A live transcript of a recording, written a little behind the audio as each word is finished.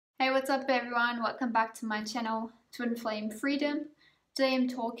Hey, what's up everyone? Welcome back to my channel, Twin Flame Freedom. Today I'm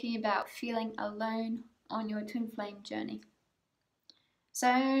talking about feeling alone on your twin flame journey. So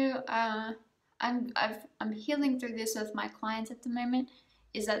I'm healing through this with my clients at the moment,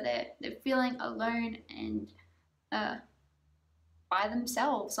 is that they're feeling alone and by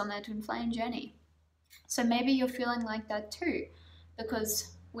themselves on their twin flame journey. So maybe you're feeling like that too,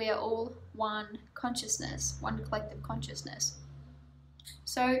 because we are all one consciousness, one collective consciousness.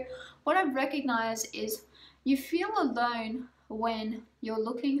 So what I've recognized is you feel alone when you're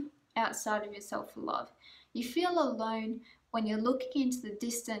looking outside of yourself for love. You feel alone when you're looking into the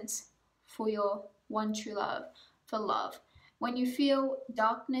distance for your one true love, for love. When you feel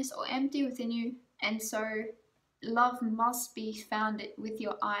darkness or empty within you, and so love must be found with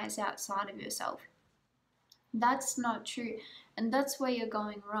your eyes outside of yourself. That's not true, and that's where you're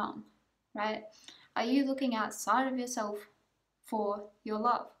going wrong, right? Are you looking outside of yourself for your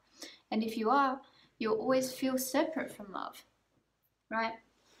love? And if you are, you'll always feel separate from love, right?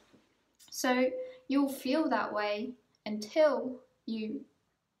 So you'll feel that way until you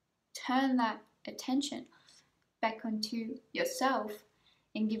turn that attention back onto yourself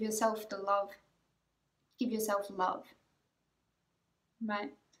and give yourself the love. Give yourself love,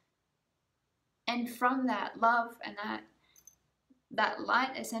 right? And from that love and that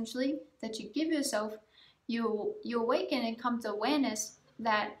light essentially that you give yourself, you awaken and come to awareness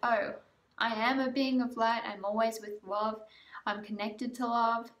that, oh, I am a being of light, I'm always with love, I'm connected to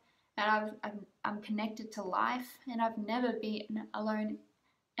love, and I'm connected to life, and I've never been alone,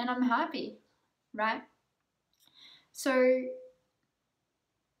 and I'm happy, right? So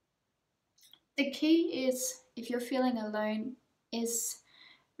the key is, if you're feeling alone, is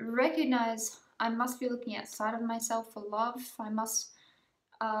recognize I must be looking outside of myself for love. I must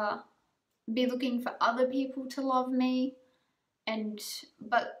be looking for other people to love me.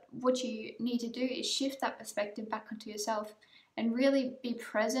 But what you need to do is shift that perspective back onto yourself and really be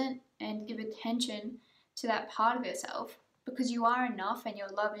present and give attention to that part of yourself, because you are enough and your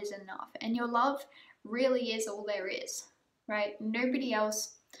love is enough, and your love really is all there is, right? Nobody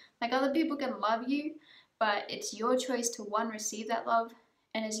else, like other people can love you, but it's your choice to receive that love,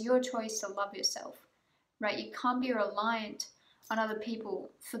 and it's your choice to love yourself, right? You can't be reliant on other people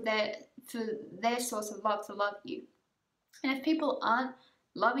for their source of love to love you. And if people aren't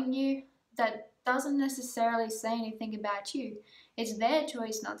loving you, that doesn't necessarily say anything about you. It's their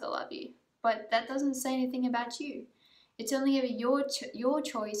choice not to love you, but that doesn't say anything about you. It's only ever your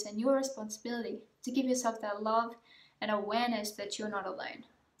choice and your responsibility to give yourself that love and awareness that you're not alone,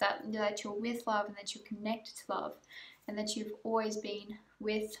 that you're with love, and that you're connected to love, and that you've always been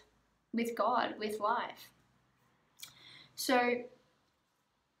with God, with life. So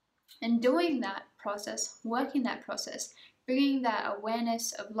in doing that process, working that process, bringing that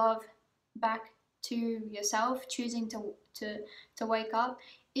awareness of love back to yourself, choosing to wake up,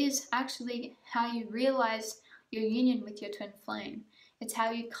 is actually how you realize your union with your twin flame. It's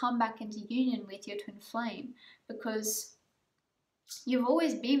how you come back into union with your twin flame, because you've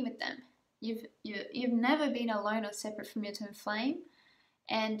always been with them. You've never been alone or separate from your twin flame,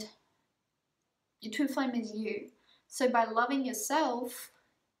 and your twin flame is you. So by loving yourself,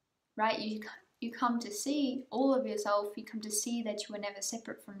 right, you come to see all of yourself. You come to see that you were never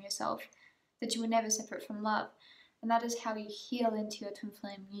separate from yourself, that you were never separate from love. And that is how you heal into your twin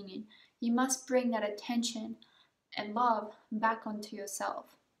flame union. You must bring that attention and love back onto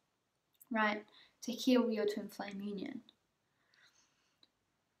yourself, right, to heal your twin flame union.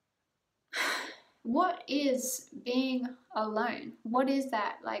 What is being alone? What is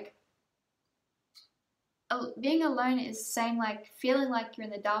that? Like, being alone is saying, like, feeling like you're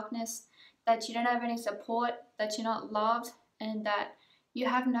in the darkness, that you don't have any support, that you're not loved, and that you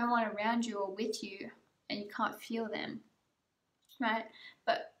have no one around you or with you, and you can't feel them, right?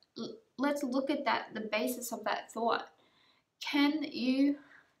 But let's look at that, the basis of that thought. Can you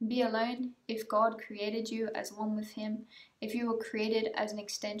be alone if God created you as one with Him? If you were created as an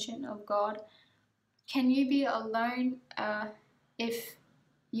extension of God? Can you be alone if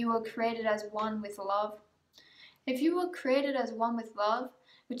you were created as one with love? If you were created as one with love,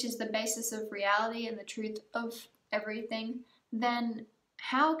 which is the basis of reality and the truth of everything, then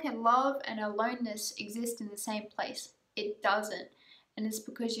how can love and aloneness exist in the same place? It doesn't. And it's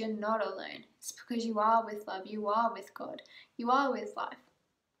because you're not alone. It's because you are with love, you are with God, you are with life,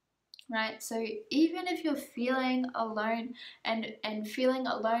 right? So even if you're feeling alone, and feeling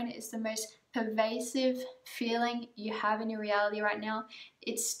alone is the most pervasive feeling you have in your reality right now,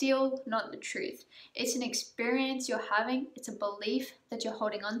 it's still not the truth. It's an experience you're having. It's a belief that you're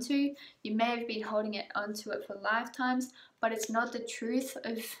holding onto. You may have been holding it onto it for lifetimes, but it's not the truth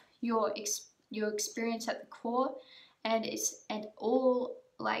of your experience at the core, and all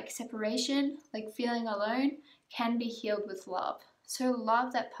like separation, like feeling alone, can be healed with love. So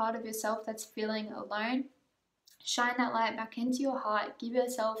love that part of yourself that's feeling alone. Shine that light back into your heart. Give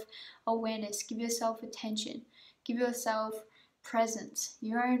yourself awareness, give yourself attention, give yourself presence,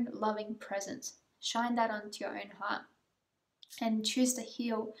 your own loving presence. Shine that onto your own heart and choose to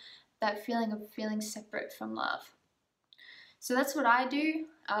heal that feeling of feeling separate from love. So that's what I do.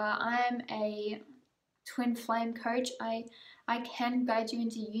 I am a twin flame coach. I can guide you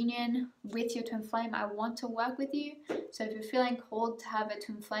into union with your twin flame. I want to work with you. So if you're feeling called to have a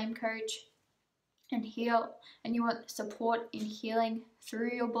twin flame coach and heal, and you want support in healing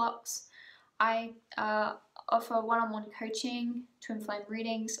through your blocks, I offer one-on-one coaching, twin flame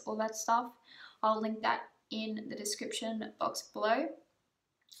readings, all that stuff. I'll link that in the description box below.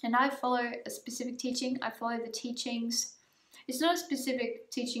 And I follow a specific teaching. I follow the teachings. It's not a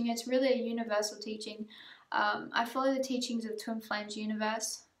specific teaching, it's really a universal teaching. I follow the teachings of Twin Flames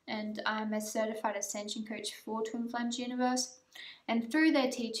Universe, and I'm a certified ascension coach for Twin Flames Universe. And through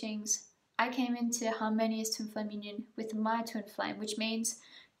their teachings, I came into harmonious twin flame union with my twin flame, which means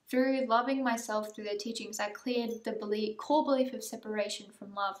through loving myself through their teachings, I cleared the core belief of separation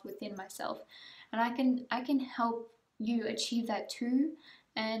from love within myself. And I can help you achieve that too,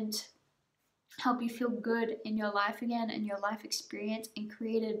 and help you feel good in your life again and your life experience, and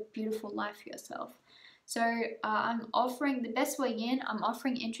create a beautiful life for yourself. So I'm offering, the best way in, I'm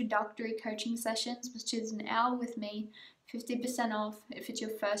offering introductory coaching sessions, which is an hour with me, 50% off if it's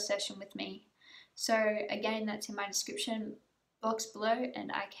your first session with me. So again, that's in my description box below,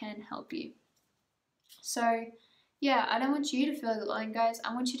 and I can help you. So yeah, I don't want you to feel alone, guys.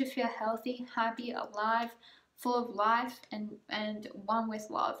 I want you to feel healthy, happy, alive, full of life, and one with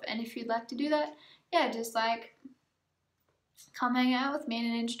love. And if you'd like to do that, yeah, just like come hang out with me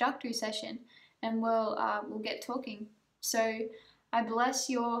in an introductory session, and we'll get talking. So I bless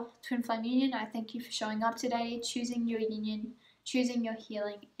your twin flame union. I thank you for showing up today, choosing your union, choosing your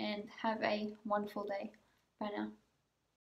healing, and have a wonderful day. Bye now.